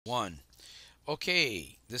One.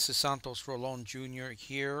 Okay, this is Santos Rolon Jr.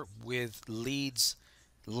 here with Leads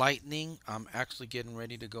Lightning. I'm actually getting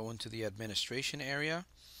ready to go into the administration area.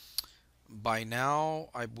 By now,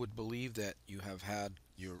 I would believe that you have had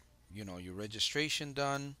your registration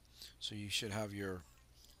done. So you should have your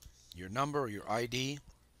number, your ID,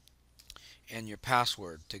 and your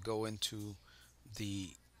password to go into the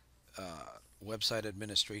website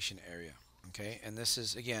administration area. Okay, and this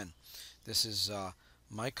is again, this is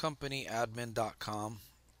mycompanyadmin.com.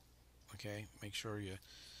 Okay, make sure you,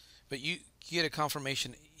 but you get a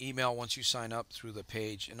confirmation email once you sign up through the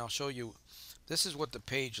page, and I'll show you. This is what the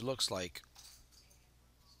page looks like.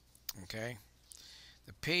 Okay,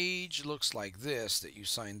 the page looks like this that you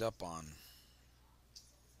signed up on,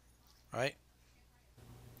 right?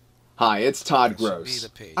 Hi, it's Todd This should be the Gross.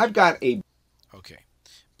 page. I've got a Okay,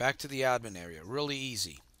 back to the admin area. Really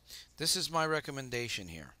easy. This is my recommendation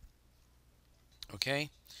here. Okay,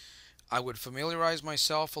 I would familiarize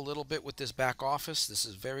myself a little bit with this back office. This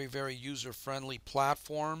is very, very user-friendly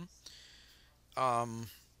platform. Um,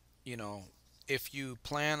 you know, if you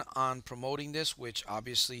plan on promoting this, which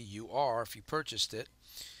obviously you are if you purchased it,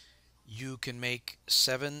 you can make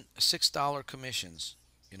 $6 commissions.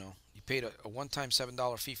 You paid a one-time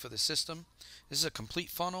 $7 fee for the system. This is a complete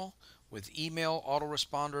funnel with email,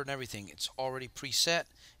 autoresponder, and everything. It's already preset.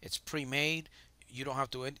 It's pre-made. You don't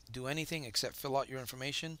have to do anything except fill out your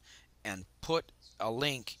information and put a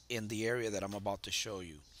link in the area that I'm about to show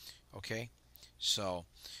you. Okay, so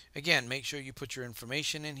again, make sure you put your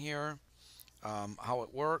information in here, how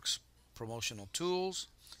it works, promotional tools.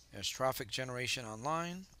 There's traffic generation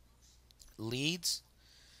online, leads.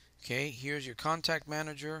 Okay, here's your contact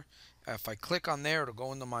manager. If I click on there, it'll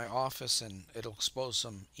go into my office and it'll expose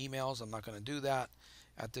some emails. I'm not going to do that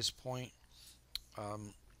at this point.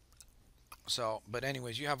 Um, but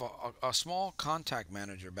anyways, you have a small contact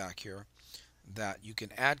manager back here that you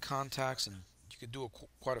can add contacts, and you can do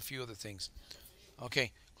quite a few other things.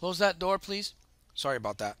 Okay, close that door, please. Sorry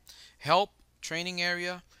about that. Help, training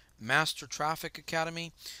area, Master Traffic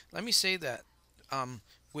Academy. Let me say that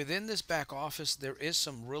within this back office, there is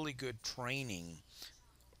some really good training.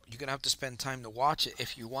 You're going to have to spend time to watch it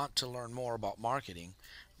if you want to learn more about marketing,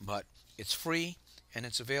 but it's free and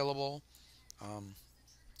it's available, um,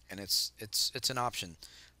 and it's an option.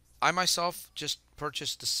 I myself just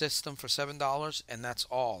purchased the system for $7, and that's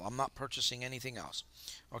all. I'm not purchasing anything else.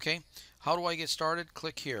 Okay, how do I get started?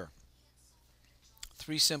 Click here.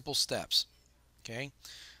 3 simple steps. Okay,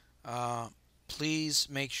 uh, please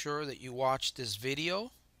make sure that you watch this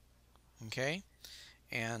video. Okay,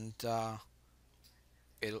 and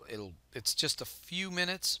it's just a few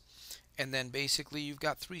minutes, and then basically you've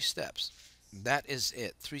got 3 steps. That is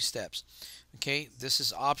it. 3 steps. Okay, this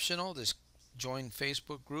is optional. This join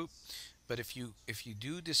Facebook group, but if you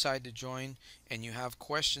do decide to join and you have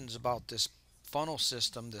questions about this funnel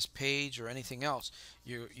system, this page, or anything else,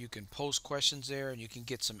 you can post questions there and you can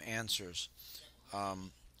get some answers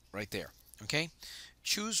um, right there. Okay,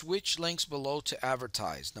 choose which links below to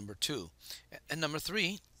advertise. Number 2, and number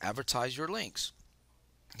 3, advertise your links.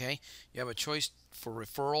 Okay, you have a choice for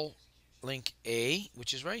referral link A,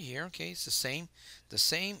 which is right here. Okay, it's the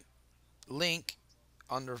same link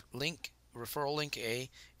under link referral link A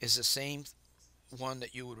is the same one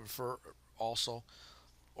that you would refer also,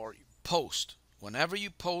 or post. Whenever you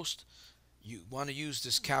post, you want to use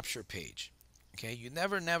this capture page. Okay, you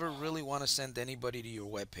never really want to send anybody to your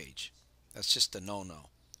web page. That's just a no-no.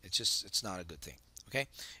 It's not a good thing. Okay,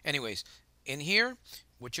 anyways, in here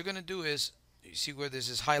what you're going to do is, you see where this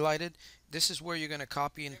is highlighted? This is where you're going to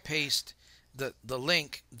copy and paste the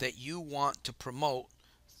link that you want to promote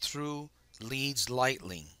through Leads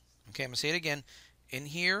Lightning. Okay, I'm going to say it again. In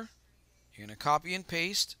here, you're going to copy and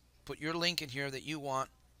paste, put your link in here that you want,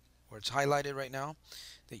 where it's highlighted right now,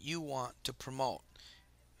 that you want to promote.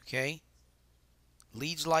 Okay,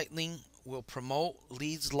 Leads Lightning will promote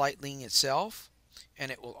Leads Lightning itself, and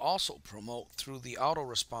it will also promote through the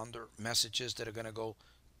autoresponder messages that are going to go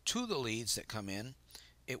to the leads that come in.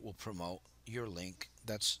 It will promote your link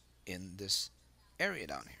that's in this area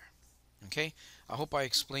down here. Okay, I hope I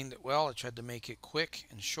explained it well. I tried to make it quick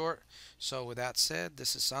and short. So with that said,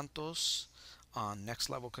 this is Santos on Next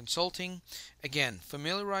Level Consulting. Again,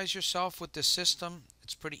 familiarize yourself with this system.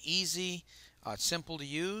 It's pretty easy, it's simple to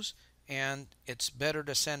use, and it's better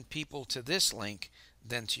to send people to this link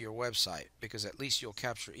than to your website, because at least you'll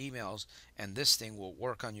capture emails and this thing will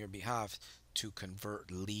work on your behalf to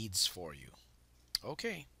convert leads for you.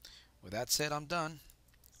 Okay, with that said, I'm done.